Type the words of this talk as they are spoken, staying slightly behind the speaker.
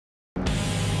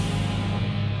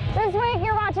This week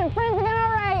you're watching Friends of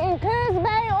NRA in Coos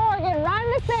Bay, Oregon,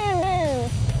 riding the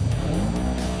sand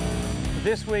dunes.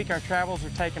 This week our travels are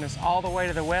taking us all the way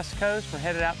to the West Coast. We're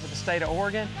headed out to the state of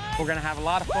Oregon. We're going to have a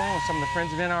lot of fun with some of the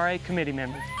Friends of NRA committee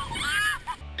members.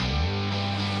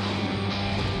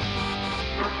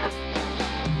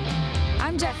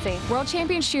 I'm Jessie, world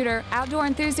champion shooter, outdoor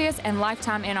enthusiast, and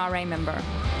lifetime NRA member.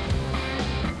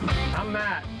 I'm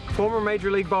Matt, former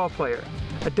Major League ball player,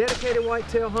 a dedicated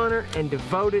whitetail hunter, and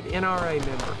devoted NRA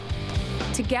member.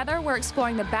 Together, we're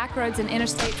exploring the back roads and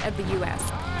interstates of the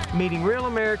U.S., meeting real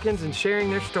Americans and sharing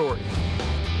their stories.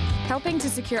 Helping to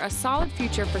secure a solid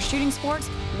future for shooting sports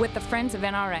with the Friends of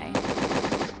NRA.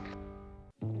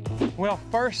 Well,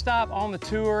 first stop on the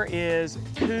tour is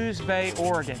Coos Bay,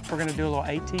 Oregon. We're going to do a little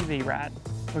ATV ride.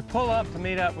 We pull up to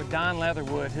meet up with Don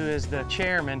Leatherwood, who is the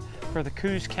chairman for the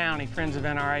Coos County Friends of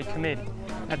NRA committee.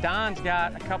 Now, Don's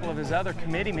got a couple of his other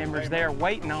committee members there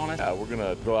waiting on us. We're going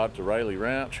to go out to Riley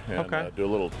Ranch and do a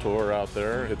little tour out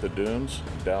there, hit the dunes,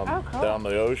 down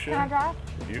the ocean. Can I drive?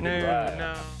 You can drive.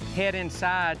 No. Head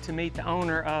inside to meet the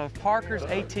owner of Parker's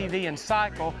ATV and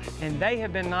Cycle, and they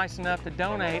have been nice enough to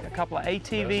donate a couple of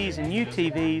ATVs and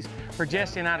UTVs for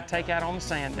Jessie and I to take out on the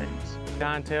sand dunes.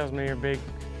 Don tells me you're a big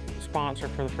sponsor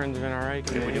for the Friends of NRA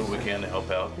committee. We do what we can to help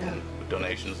out with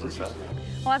donations and stuff.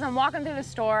 Well, as I'm walking through the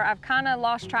store, I've kind of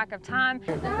lost track of time.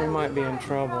 We might be in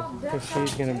trouble because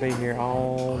she's going to be here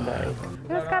all day.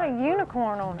 It's got a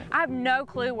unicorn on it. I have no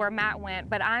clue where Matt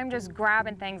went, but I'm just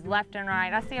grabbing things left and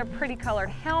right. I see a pretty colored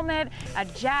helmet, a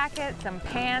jacket, some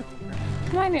pants.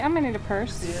 I'm gonna need a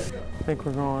purse. I think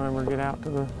we're going to ever get out to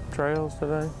the trails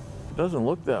today. It doesn't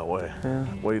look that way. Yeah.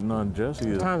 Waiting on Jessie.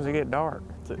 Sometimes it get dark.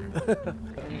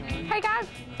 Hey guys,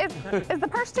 is the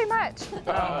purse too much?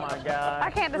 Oh my God.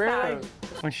 I can't decide. Really?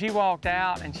 When she walked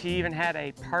out and she even had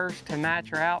a purse to match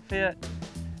her outfit,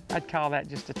 I'd call that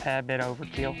just a tad bit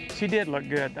overkill. She did look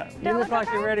good though. You look like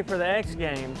you're ready for the X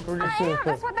Games. I am,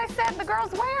 that's what they said the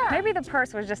girls wear. Maybe the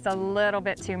purse was just a little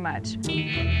bit too much.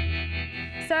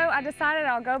 So I decided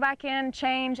I'll go back in,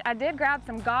 change. I did grab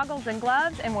some goggles and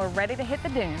gloves and we're ready to hit the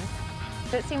dunes.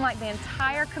 It seemed like the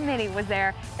entire committee was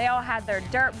there. They all had their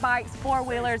dirt bikes,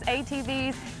 four-wheelers,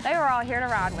 ATVs. They were all here to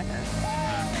ride with us.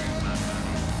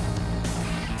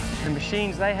 The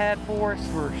machines they had for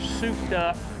us were souped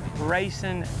up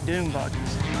racing dune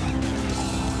buggies.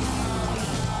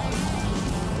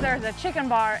 There's a chicken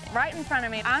bar right in front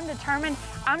of me. I'm determined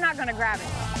I'm not gonna grab it.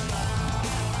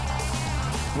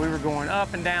 We were going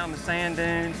up and down the sand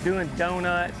dunes, doing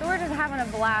donuts. So we're just having a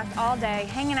blast all day,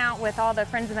 hanging out with all the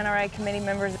Friends of NRA committee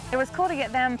members. It was cool to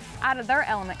get them out of their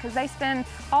element because they spend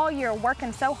all year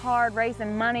working so hard,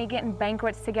 raising money, getting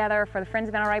banquets together for the Friends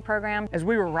of NRA program. As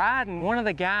we were riding, one of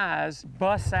the guys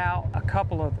busts out a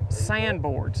couple of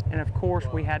sandboards, and of course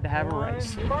we had to have a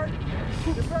race.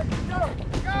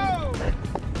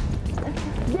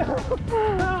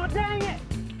 Oh, dang it!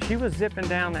 She was zipping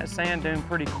down that sand dune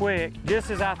pretty quick. Just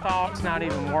as I thought it's not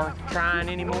even worth trying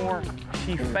anymore,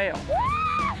 she fell.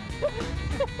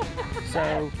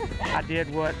 So I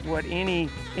did what any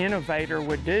innovator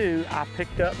would do. I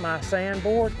picked up my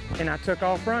sandboard and I took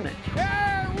off running.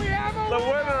 Yeah, we have the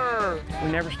winner!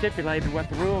 We never stipulated what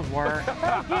the rules were.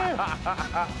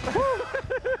 Thank you.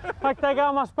 Like they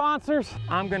got my sponsors.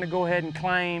 I'm gonna go ahead and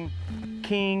claim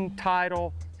King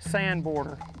title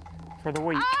sandboarder for the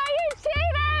week. Oh, you cheated!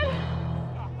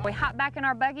 We hop back in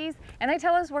our buggies and they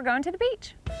tell us we're going to the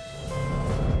beach.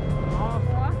 Wow.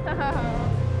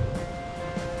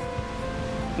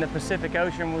 The Pacific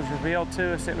Ocean was revealed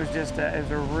to us. It was just it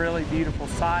was a really beautiful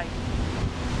sight.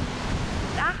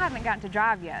 I haven't gotten to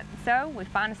drive yet, so we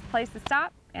find a place to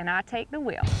stop and I take the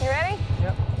wheel. You ready?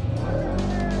 Yep.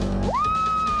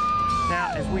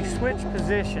 Now, as we switched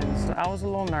positions, I was a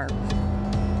little nervous.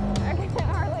 I can't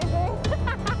hardly think.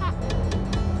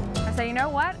 I say, you know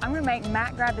what? I'm gonna make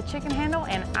Matt grab the chicken handle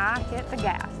and I hit the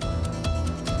gas.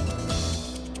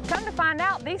 Come to find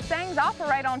out, these things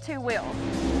operate on two wheels.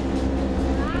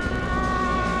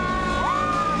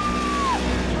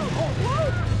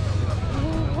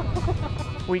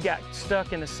 We got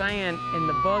stuck in the sand and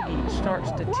the buggy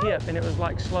starts to tip and it was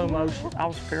like slow motion. I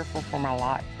was fearful for my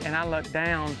life. And I looked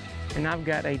down and I've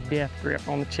got a death grip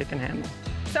on the chicken handle.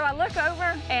 So I look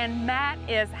over and Matt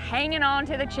is hanging on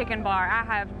to the chicken bar. I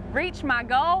have reached my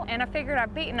goal and I figured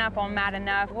I've beaten up on Matt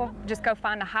enough. We'll just go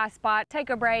find a high spot, take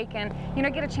a break, and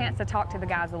get a chance to talk to the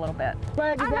guys a little bit.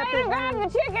 I made him grab the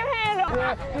chicken handle!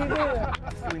 Yeah, he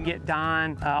did. We can get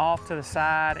Don off to the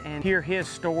side and hear his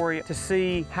story to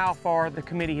see how far the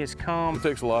committee has come. It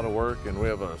takes a lot of work and we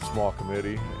have a small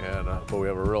committee, and but we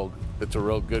have a real It's a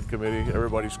real good committee.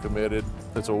 Everybody's committed.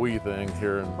 It's a we thing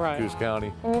here in Coos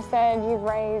County. And you said you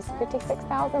raised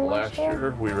 $56,000 last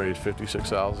year? We raised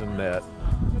 $56,000 net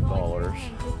dollars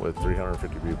with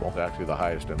 350 people. Actually the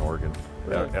highest in Oregon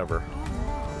ever.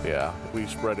 Yeah, we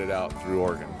spread it out through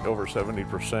Oregon. Over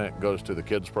 70% goes to the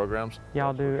kids programs.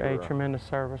 Y'all do a tremendous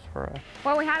service for us.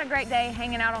 Well, we had a great day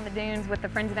hanging out on the dunes with the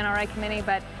Friends of NRA committee,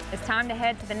 but it's time to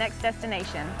head to the next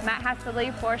destination. Matt has to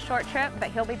leave for a short trip, but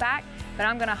he'll be back. But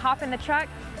I'm gonna hop in the truck,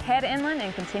 head inland,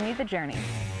 and continue the journey.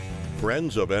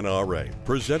 Friends of NRA,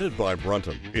 presented by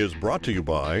Brunton, is brought to you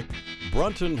by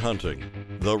Brunton Hunting,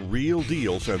 the real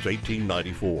deal since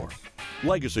 1894.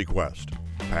 Legacy Quest,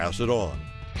 pass it on.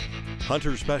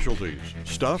 Hunter Specialties,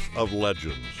 stuff of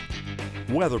legends.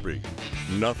 Weatherby,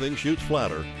 nothing shoots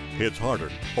flatter, hits harder,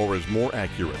 or is more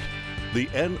accurate. The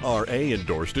NRA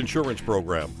endorsed insurance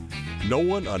program. No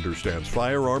one understands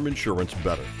firearm insurance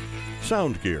better.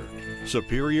 Sound Gear,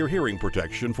 superior hearing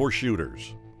protection for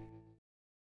shooters.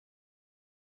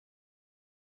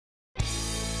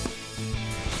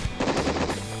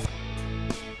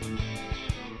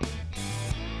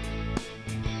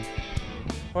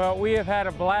 Well, we have had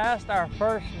a blast. Our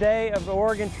first day of the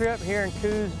Oregon trip here in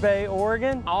Coos Bay,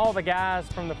 Oregon. All the guys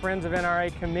from the Friends of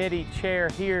NRA committee chair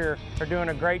here are doing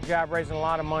a great job raising a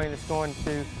lot of money that's going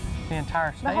to the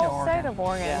entire state of Oregon. The whole state of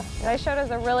Oregon. Yeah. They showed us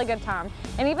a really good time.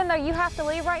 And even though you have to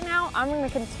leave right now, I'm going to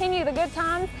continue the good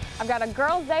times. I've got a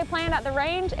girls' day planned at the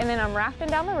range, and then I'm rafting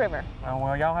down the river. Oh,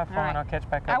 well, y'all have fun. Right. I'll catch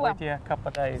back up with you a couple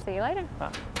of days. See you later.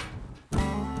 Bye.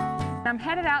 I'm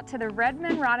headed out to the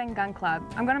Redmond Rod and Gun Club.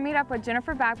 I'm going to meet up with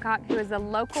Jennifer Babcock, who is the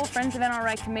local Friends of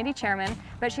NRA committee chairman,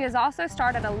 but she has also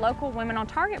started a local Women on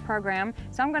Target program,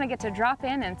 so I'm going to get to drop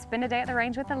in and spend a day at the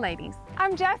range with the ladies.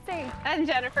 I'm Jessie. I'm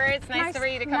Jennifer. It's nice for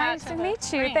you to come out to the range. Nice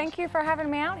to meet you. Thank you for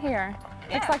having me out here.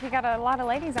 Yeah. Looks like you got a lot of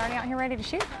ladies already out here ready to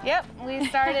shoot. Yep, we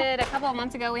started a couple of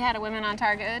months ago. We had a Women on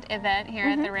Target event here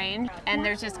at the range, and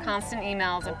there's just constant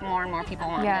emails of more and more people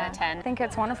wanting to attend. I think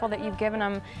it's wonderful that you've given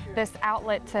them this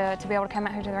outlet to be able to come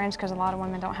out here to the range, because a lot of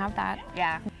women don't have that.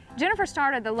 Yeah. Jennifer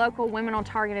started the local Women on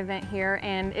Target event here,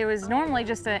 and it was normally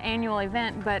just an annual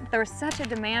event, but there was such a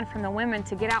demand from the women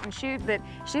to get out and shoot that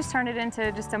she's turned it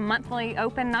into just a monthly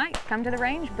open night. Come to the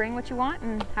range, bring what you want,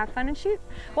 and have fun and shoot.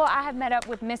 Well, I have met up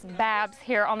with Miss Babs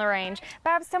here on the range.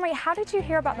 Babs, tell me, how did you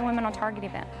hear about the Women on Target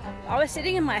event? I was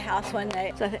sitting in my house one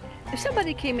day, so I thought, if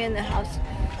somebody came in the house,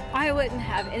 I wouldn't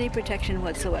have any protection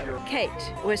whatsoever. Kate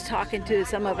was talking to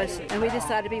some of us, and we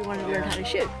decided we wanted to learn how to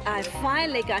shoot. I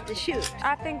finally got to shoot.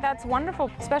 I think that's wonderful,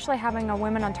 especially having a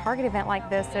Women on Target event like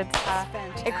this.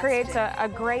 It creates a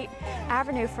great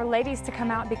avenue for ladies to come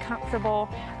out and be comfortable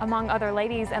among other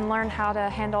ladies and learn how to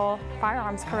handle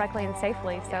firearms correctly and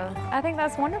safely. So I think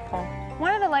that's wonderful.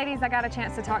 One of the ladies I got a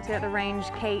chance to talk to at the range,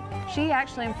 Kate, she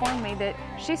actually informed me that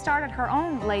she started her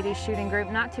own ladies shooting group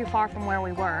not too far from where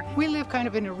we were. We live kind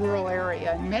of in a rural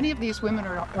area, and many of these women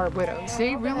are widows.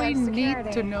 They really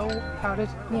need to know how to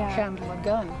handle a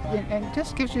gun, and it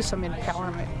just gives you some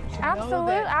empowerment to know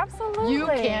that absolutely. You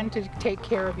can take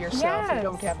care of yourself. You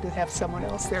don't have to have someone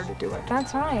else there to do it.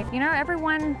 That's right. You know,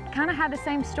 everyone kind of had the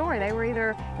same story. They were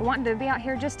either wanting to be out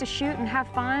here just to shoot and have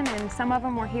fun, and some of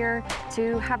them were here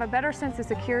to have a better sense of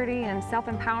security and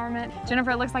self-empowerment.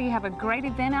 Jennifer, it looks like you have a great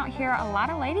event out here. A lot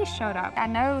of ladies showed up. I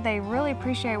know they really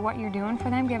appreciate what you're doing for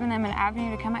them, giving them an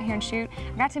avenue to come out here and shoot.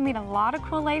 I got to meet a lot of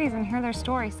cool ladies and hear their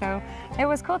stories, so it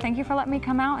was cool. Thank you for letting me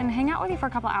come out and hang out with you for a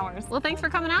couple hours. Well, thanks for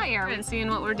coming out here and seeing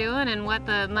what we're doing and what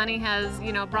the money has,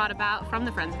 you know, brought about from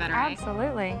the Friends of NRA.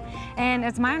 Absolutely. And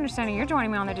it's my understanding you're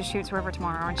joining me on the Deschutes River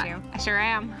tomorrow, aren't you? I sure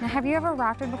am. Now, have you ever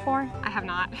rafted before? I have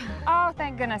not. Oh,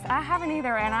 thank goodness. I haven't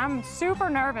either, and I'm super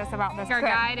nervous about this. Our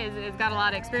guide has got a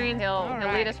lot of experience. He'll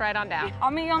lead us right on down. I'll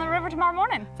meet you on the river tomorrow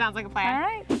morning. Sounds like a plan. All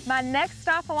right. My next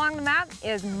stop along the map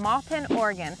is Maupin,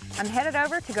 Oregon. I'm headed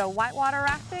over to go whitewater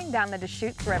rafting down the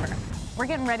Deschutes River. We're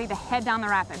getting ready to head down the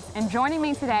rapids. And joining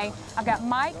me today, I've got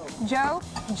Mike, Joe,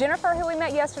 Jennifer, who we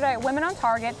met yesterday at Women on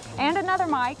Target, and another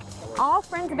Mike, all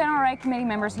Friends of NRA committee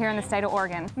members here in the state of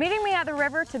Oregon. Meeting me at the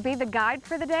river to be the guide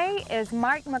for the day is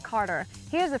Mike McCarter.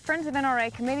 He is the Friends of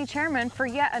NRA committee chairman for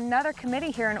yet another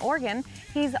committee here in Oregon.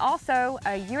 He's also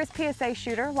a USPSA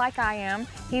shooter like I am.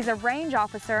 He's a range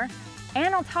officer.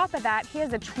 And on top of that, he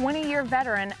is a 20-year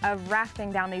veteran of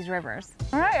rafting down these rivers.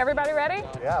 All right, everybody ready?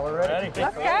 Yeah, we're ready.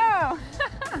 Let's go.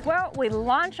 Well, we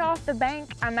launch off the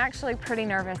bank. I'm actually pretty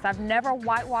nervous. I've never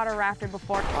whitewater rafted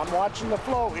before. I'm watching the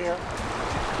flow here,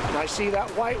 and I see that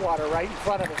whitewater right in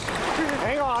front of us.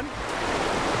 Hang on.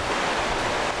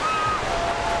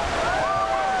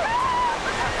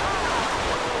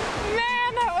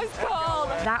 Man, that was cold.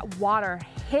 That water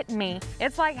hit me.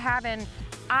 It's like having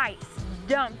ice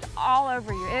dumped all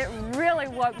over you. It really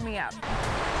woke me up.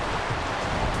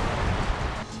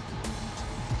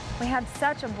 We had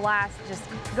such a blast just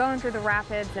going through the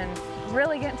rapids and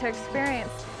really getting to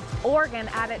experience Oregon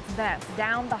at its best,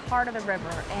 down the heart of the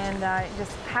river, and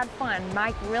just had fun.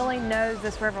 Mike really knows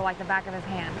this river like the back of his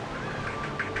hand.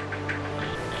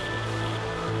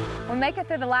 When we make it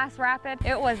through the last rapid,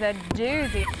 it was a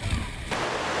doozy.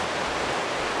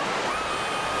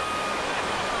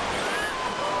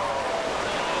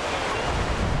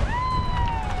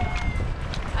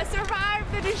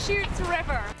 Deschutes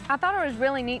River. I thought it was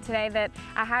really neat today that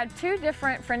I had 2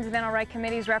 different Friends of NRA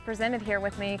committees represented here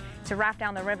with me to raft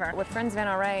down the river. With Friends of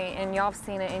NRA, and y'all have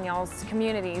seen it in y'all's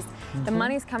communities, the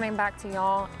money's coming back to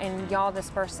y'all, and y'all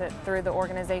disperse it through the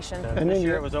organization. And this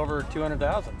year it was over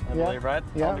 200,000, I believe, right?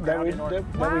 Yeah, that we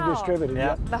distributed.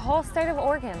 Yeah. The whole state of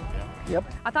Oregon. Yep.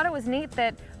 I thought it was neat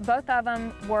that both of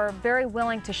them were very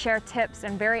willing to share tips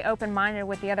and very open-minded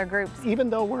with the other groups. Even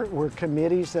though we're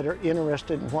committees that are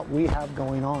interested in what we have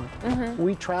going on,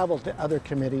 we travel to other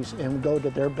committees and go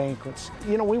to their banquets.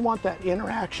 You know, we want that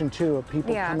interaction too of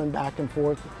people coming back and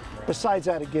forth. Besides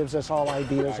that, it gives us all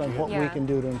ideas on what we can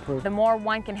do to improve. The more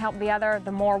one can help the other,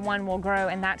 the more one will grow,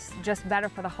 and that's just better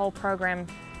for the whole program.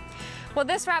 Well,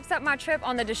 this wraps up my trip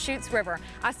on the Deschutes River.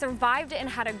 I survived it and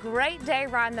had a great day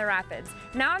riding the rapids.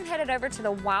 Now I'm headed over to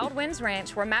the Wild Winds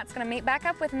Ranch where Matt's gonna meet back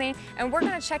up with me, and we're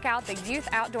gonna check out the Youth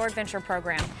Outdoor Adventure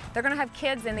Program. They're gonna have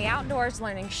kids in the outdoors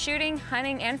learning shooting,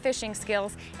 hunting, and fishing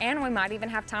skills, and we might even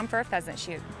have time for a pheasant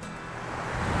shoot.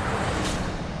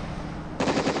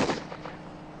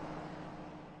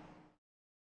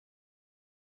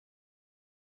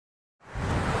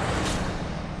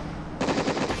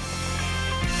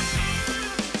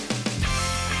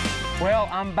 Well,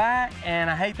 I'm back, and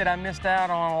I hate that I missed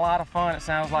out on a lot of fun, it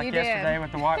sounds like yesterday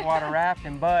with the whitewater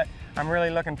rafting, but I'm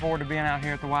really looking forward to being out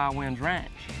here at the Wild Winds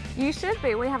Ranch. You should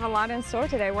be. We have a lot in store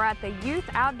today. We're at the Youth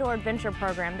Outdoor Adventure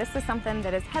Program. This is something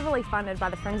that is heavily funded by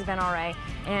the Friends of NRA,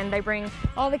 and they bring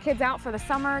all the kids out for the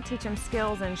summer, teach them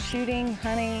skills in shooting,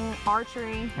 hunting,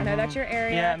 archery. I know that's your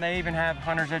area. Yeah, and they even have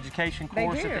hunter's education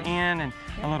course at the end and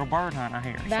a little bird hunt, I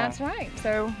hear. That's right.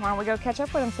 So why don't we go catch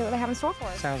up with them, see what they have in store for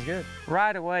us. Sounds good.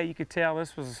 Right away, you could tell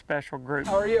this was a special group.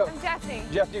 How are you? I'm Jessie.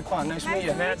 Jeff DuPont, nice to meet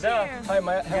you. Matt Duff. Hi,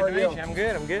 Matt. How are you? I'm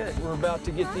good, I'm good. We're about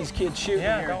to get these kids shooting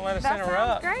here. Don't let us That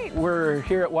interrupt. sounds great. We're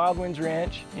here at Wild Winds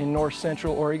Ranch in north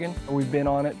central Oregon. We've been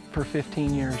on it for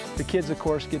 15 years. The kids, of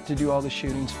course, get to do all the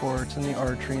shooting sports and the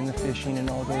archery and the fishing and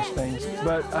all those things.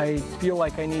 But I feel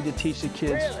like I need to teach the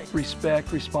kids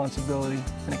respect, responsibility,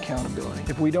 and accountability.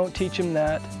 If we don't teach them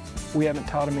that, we haven't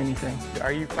taught them anything.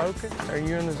 Are you focused? Are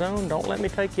you in the zone? Don't let me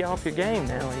take you off your game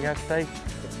now. You got to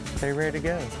stay ready to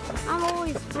go. I'm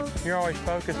always focused. You're always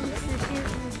focused?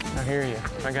 I hear you.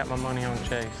 I got my money on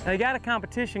Chase. They got a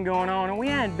competition going on, and we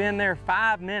hadn't been there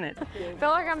 5 minutes. I feel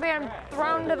like I'm being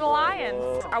thrown to the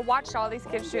lions. I watched all these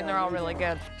kids shoot, and they're all really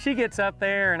good. She gets up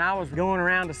there, and I was going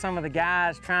around to some of the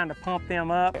guys trying to pump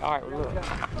them up. All right, look.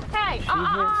 Hey, She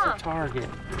hits the target.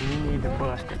 You need to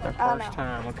bust it the first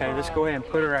time. Okay, let's go ahead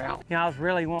and put her out. You know, I was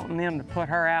really wanting them to put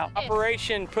her out.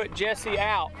 Operation Put Jessie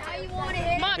Out. How you want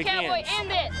it? Come on, cowboy,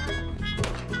 end it.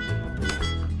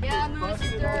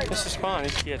 This is fun.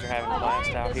 These kids are having a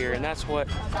blast out here, and that's what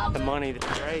the money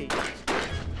that's raised goes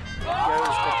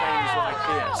to things like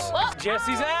this.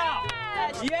 Jessie's out!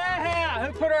 Yeah!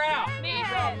 Who put her out?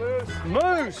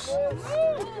 Moose!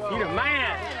 You the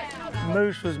man!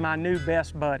 Moose was my new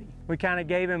best buddy. We kind of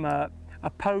gave him a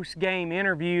post-game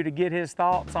interview to get his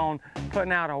thoughts on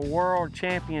putting out a world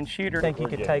champion shooter. Think you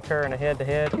could take her in a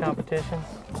head-to-head competition?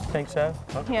 Think so?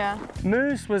 Okay. Yeah.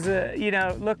 Moose was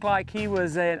looked like he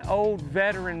was an old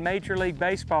veteran Major League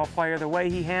Baseball player. The way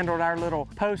he handled our little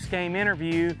post-game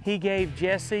interview, he gave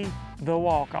Jessie the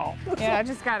walk-off. Yeah, I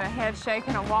just got a head shake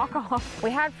and a walk-off.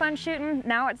 We had fun shooting.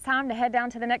 Now it's time to head down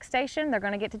to the next station. They're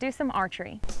going to get to do some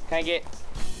archery. Can I get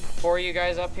 4 of you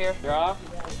guys up here? You're off?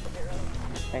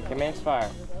 And commence fire.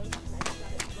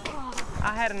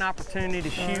 I had an opportunity to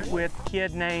shoot with a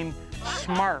kid named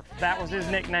Smurf. That was his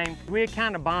nickname. We had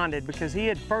kind of bonded because he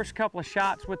had first couple of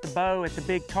shots with the bow at the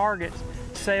big targets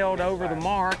sailed over the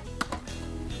mark.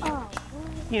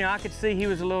 You know, I could see he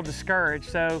was a little discouraged,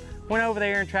 so went over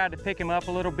there and tried to pick him up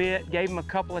a little bit, gave him a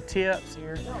couple of tips.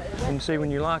 You can see when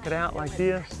you lock it out like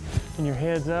this and your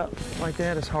head's up like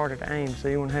that, it's harder to aim, so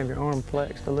you want to have your arm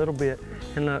flexed a little bit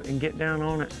and look and get down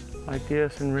on it like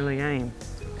this and really aim,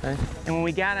 okay? And when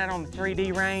we got out on the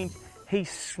 3D range, he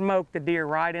smoked the deer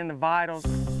right in the vitals.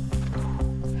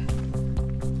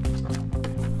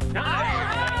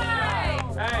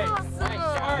 Nice! Hey,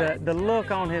 The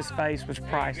look on his face was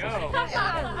priceless.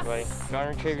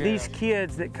 These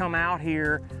kids that come out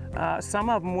here, some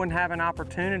of them wouldn't have an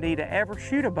opportunity to ever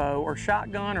shoot a bow or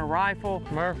shotgun or rifle.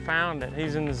 Murph found it.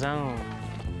 He's in the zone.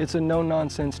 It's a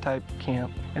no-nonsense type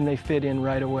camp, and they fit in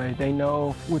right away. They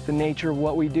know with the nature of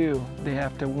what we do, they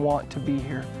have to want to be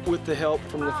here. With the help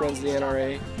from the Friends of the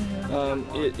NRA,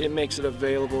 it makes it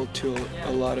available to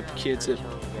a lot of kids that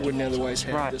wouldn't otherwise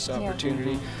have this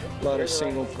opportunity. A lot of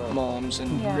single moms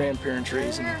and grandparents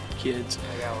raising kids.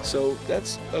 So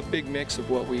that's a big mix of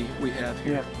what we have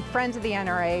here. Friends of the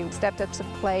NRA stepped up to the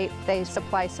plate. They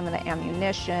supply some of the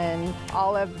ammunition.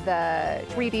 All of the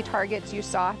 3D targets you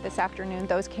saw this afternoon,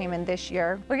 those came in this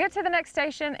year. We get to the next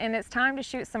station and it's time to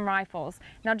shoot some rifles.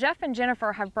 Now Jeff and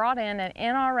Jennifer have brought in an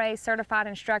NRA certified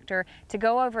instructor to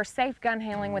go over safe gun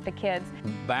handling with the kids.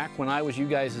 Back when I was you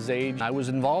guys' age, I was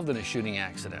involved in a shooting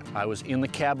accident. I was in the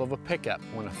cab of a pickup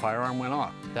when a firearm went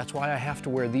off. That's why I have to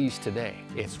wear these today.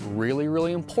 It's really,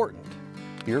 really important.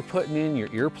 You're putting in your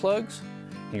earplugs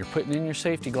and you're putting in your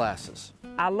safety glasses.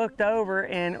 I looked over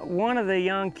and one of the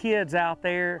young kids out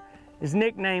there, his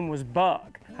nickname was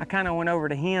Buck. I kind of went over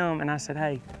to him and I said,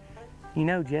 hey, you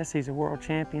know Jessie's a world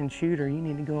champion shooter. You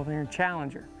need to go over there and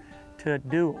challenge her to a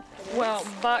duel. Well,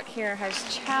 Buck here has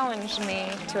challenged me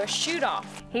to a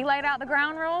shoot-off. He laid out the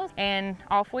ground rules and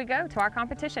off we go to our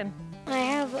competition. I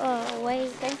have a way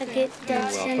to get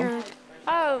dead center.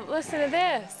 Oh, listen to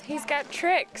this. He's got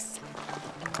tricks.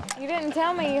 You didn't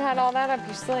tell me you had all that up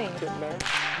your sleeve.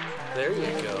 There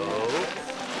you go.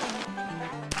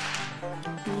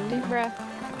 Deep breath.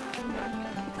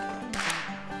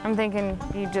 I'm thinking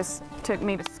you just took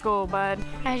me to school, bud.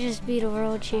 I just beat a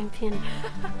world champion.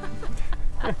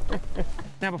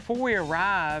 Now, before we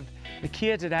arrived, the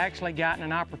kids had actually gotten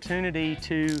an opportunity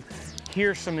to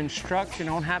hear some instruction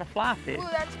on how to fly fish. Ooh,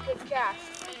 that's a good cast.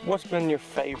 What's been your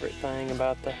favorite thing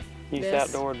about the youth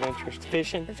outdoor adventures?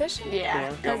 Fishing? The fishing?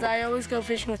 Yeah, because I always go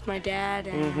fishing with my dad,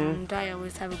 and I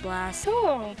always have a blast.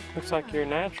 Cool. Looks like you're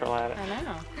natural at it. I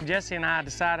know. Jessie and I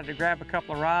decided to grab a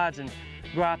couple of rods and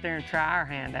go out there and try our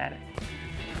hand at it.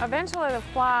 Eventually, the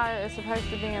fly is supposed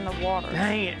to be in the water.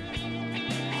 Dang it.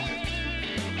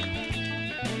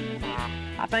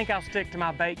 I think I'll stick to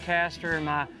my bait caster and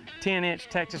my 10-inch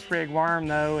Texas rig worm,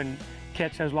 though, and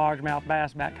catch those largemouth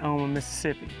bass back home in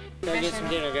Mississippi. Go get some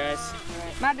dinner, guys.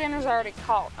 My dinner's already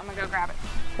caught. I'm gonna go grab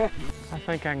it. I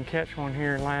think I can catch one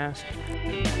here last.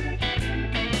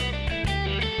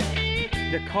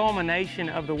 The culmination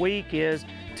of the week is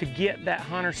to get that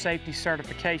hunter safety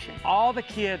certification. All the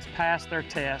kids passed their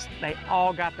test. They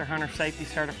all got their hunter safety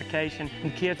certification,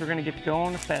 and kids are gonna get to go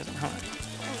on a pheasant hunt.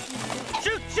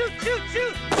 Shoot, shoot, shoot,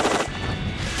 shoot!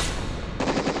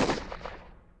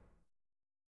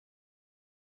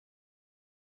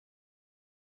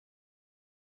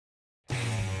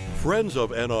 Friends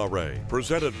of NRA,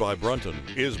 presented by Brunton,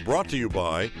 is brought to you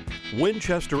by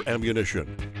Winchester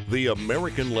Ammunition, the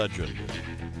American legend.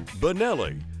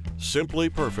 Benelli, simply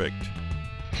perfect.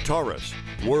 Taurus,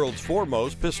 world's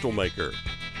foremost pistol maker.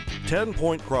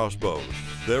 10-point crossbows,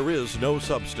 there is no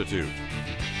substitute.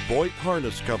 Boyd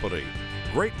Harness Company,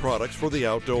 great products for the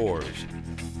outdoors.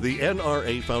 The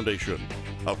NRA Foundation.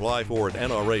 Apply for an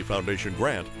NRA Foundation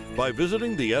grant by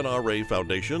visiting the NRA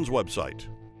Foundation's website.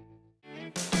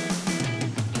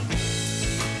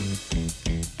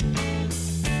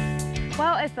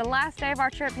 Well, it's the last day of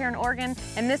our trip here in Oregon,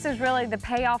 and this is really the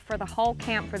payoff for the whole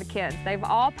camp for the kids. They've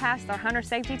all passed their hunter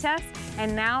safety test,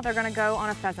 and now they're gonna go on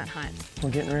a pheasant hunt.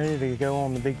 We're getting ready to go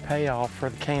on the big payoff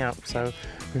for the camp. So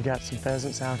we've got some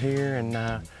pheasants out here,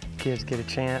 and kids get a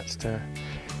chance to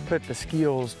put the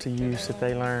skills to use that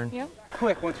they learn. Yep.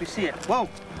 Quick, once we see it. Whoa!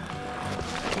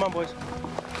 Come on, boys.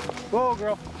 Whoa,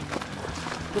 girl.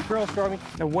 Good girl, Stormy.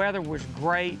 The weather was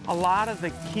great. A lot of the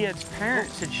kids'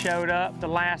 parents had showed up the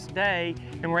last day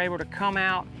and were able to come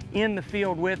out in the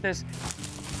field with us.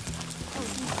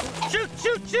 Shoot,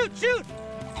 shoot, shoot, shoot!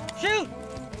 Shoot!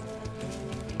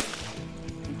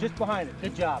 You're just behind it.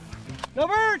 Good job. No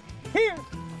bird! Here!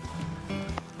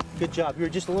 Good job. You were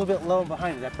just a little bit low and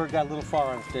behind it. That bird got a little far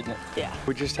on us, didn't it? Yeah.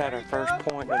 We just had our first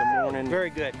point of the morning. Very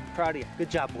good. Proud of you. Good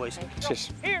job, boys. It's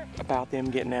just about them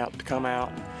getting out to come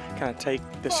out and kind of take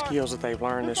the skills that they've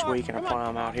learned this week and apply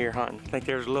them out here hunting. I think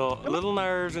there's a little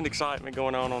nerves and excitement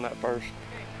going on that first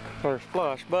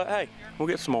flush, but hey, we'll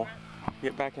get some more.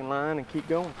 Get back in line and keep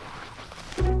going.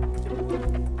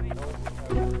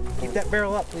 Keep that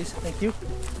barrel up, please. Thank you.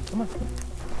 Come on.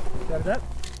 Got it up.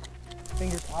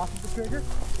 Fingers off of the trigger.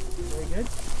 Very good.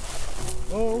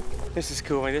 Oh. This is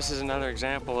cool. This is another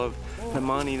example of the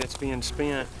money that's being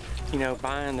spent, you know,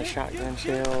 buying the shotgun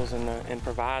shells and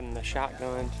providing the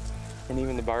shotguns and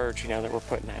even the birds, you know, that we're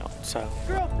putting out. So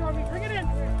Bring it in.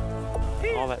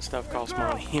 all that stuff costs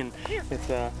money, and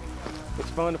it's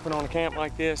fun to put on a camp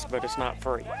like this, but it's not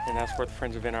free, and that's where the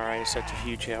Friends of NRA is such a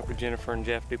huge help with Jennifer and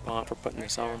Jeff DuPont for putting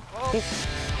this on.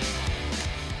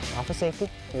 Office safety,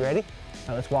 you ready?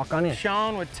 Now let's walk on in.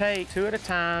 Sean would take 2 at a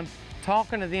time,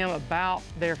 talking to them about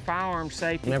their firearm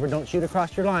safety. Remember, don't shoot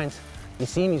across your lines. You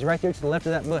see him, he's right there to the left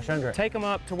of that bush under it. Take them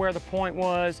up to where the point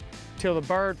was till the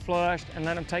bird flushed and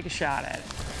let them take a shot at it.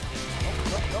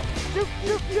 Shoot,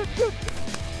 shoot, shoot, shoot.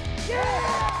 Yeah!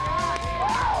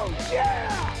 Oh,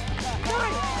 yeah!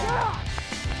 Nice job!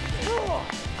 Cool!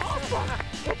 Awesome!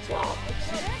 Good job!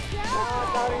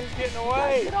 I thought he was getting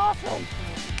away. Awesome!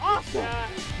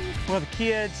 Awesome! Well, the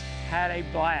kids had a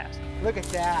blast. Look at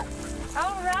that.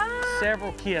 All right.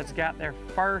 Several kids got their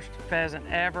first pheasant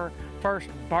ever, first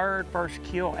bird, first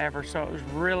kill ever, so it was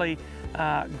really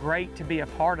great to be a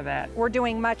part of that. We're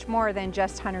doing much more than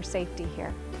just hunter safety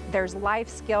here. There's life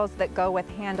skills that go with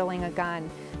handling a gun,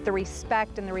 the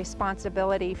respect and the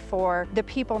responsibility for the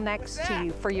people next to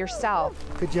you, for yourself.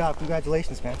 Good job,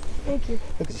 congratulations, man. Thank you.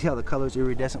 Look at see how the colors are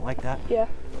iridescent like that? Yeah.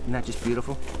 Isn't that just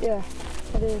beautiful? Yeah,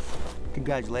 it is.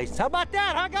 Congratulations. How about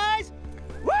that, huh, guys?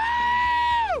 Woo!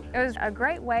 It was a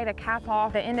great way to cap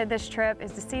off the end of this trip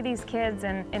is to see these kids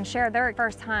and share their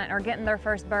first hunt or getting their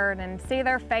first bird and see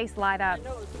their face light up.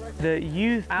 The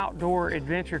Youth Outdoor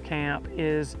Adventure Camp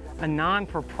is a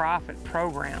non-for-profit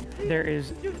program. There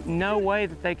is no way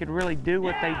that they could really do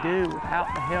what they do without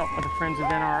the help of the Friends of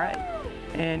NRA.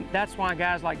 And that's why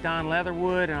guys like Don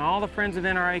Leatherwood and all the Friends of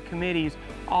NRA committees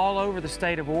all over the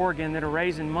state of Oregon that are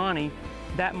raising money,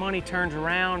 that money turns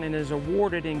around and is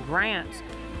awarded in grants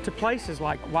to places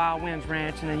like Wild Winds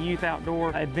Ranch and the Youth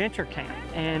Outdoor Adventure Camp.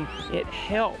 And it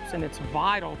helps and it's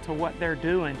vital to what they're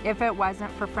doing. If it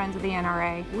wasn't for Friends of the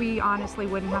NRA, we honestly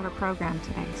wouldn't have a program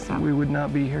today. So we would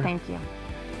not be here. Thank you.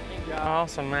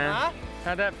 Awesome, man.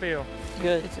 How'd that feel?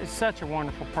 Good. It's such a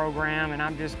wonderful program, and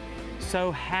I'm just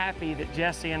so happy that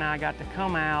Jessie and I got to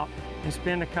come out and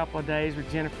spend a couple of days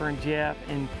with Jennifer and Jeff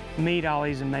and meet all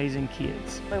these amazing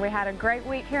kids. We had a great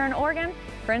week here in Oregon.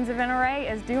 Friends of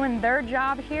NRA is doing their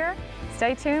job here.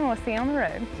 Stay tuned, we'll see you on the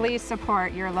road. Please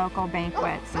support your local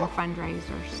banquets and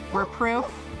fundraisers. We're proof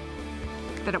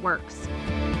that it works.